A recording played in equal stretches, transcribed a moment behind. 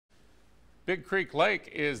Big Creek Lake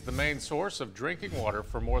is the main source of drinking water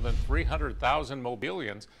for more than 300,000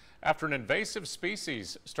 Mobilians after an invasive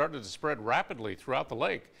species started to spread rapidly throughout the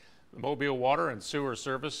lake. The Mobile Water and Sewer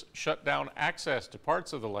Service shut down access to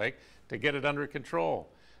parts of the lake to get it under control.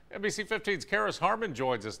 NBC 15's Karis Harmon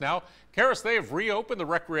joins us now. Karis, they have reopened the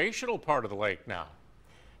recreational part of the lake now.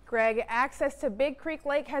 Greg, access to Big Creek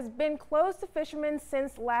Lake has been closed to fishermen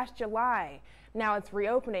since last July. Now it's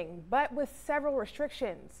reopening, but with several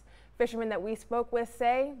restrictions. Fishermen that we spoke with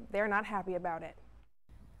say they're not happy about it.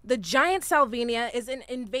 The giant salvinia is an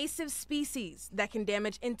invasive species that can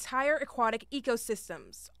damage entire aquatic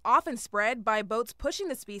ecosystems, often spread by boats pushing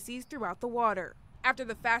the species throughout the water. After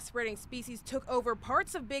the fast-spreading species took over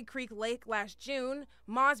parts of Big Creek Lake last June,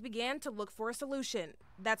 Moz began to look for a solution.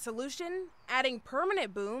 That solution? Adding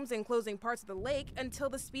permanent booms and closing parts of the lake until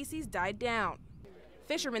the species died down.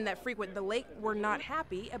 Fishermen that frequent the lake were not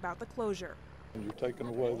happy about the closure. You're taking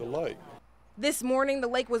away the lake. This morning, the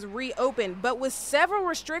lake was reopened, but with several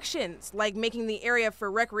restrictions, like making the area for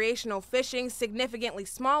recreational fishing significantly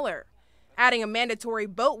smaller, adding a mandatory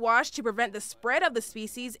boat wash to prevent the spread of the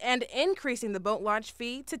species, and increasing the boat launch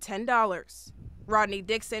fee to $10. Rodney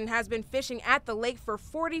Dixon has been fishing at the lake for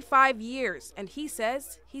 45 years, and he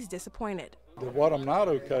says he's disappointed. What I'm not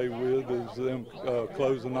okay with is them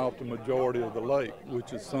closing off the majority of the lake,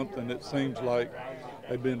 which is something that seems like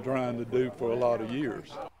they've been trying to do for a lot of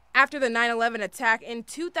years. After the 9/11 attack in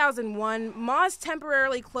 2001, Moz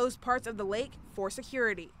temporarily closed parts of the lake for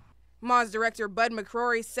security. Moz director Bud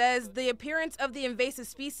McCrory says the appearance of the invasive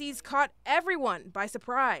species caught everyone by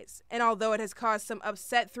surprise. And although it has caused some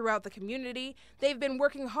upset throughout the community, they've been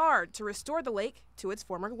working hard to restore the lake to its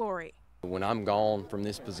former glory. When I'm gone from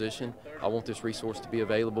this position, I want this resource to be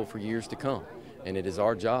available for years to come. And it is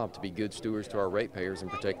our job to be good stewards to our ratepayers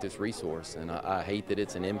and protect this resource. And I hate that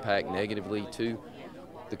it's an impact negatively to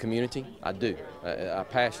the community. I do.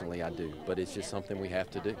 Passionately, I do. But it's just something we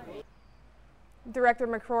have to do. Director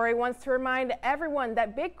McCrory wants to remind everyone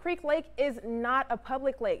that Big Creek Lake is not a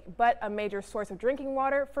public lake, but a major source of drinking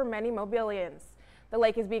water for many Mobilians. The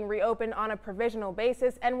lake is being reopened on a provisional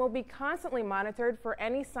basis and will be constantly monitored for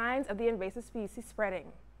any signs of the invasive species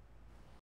spreading.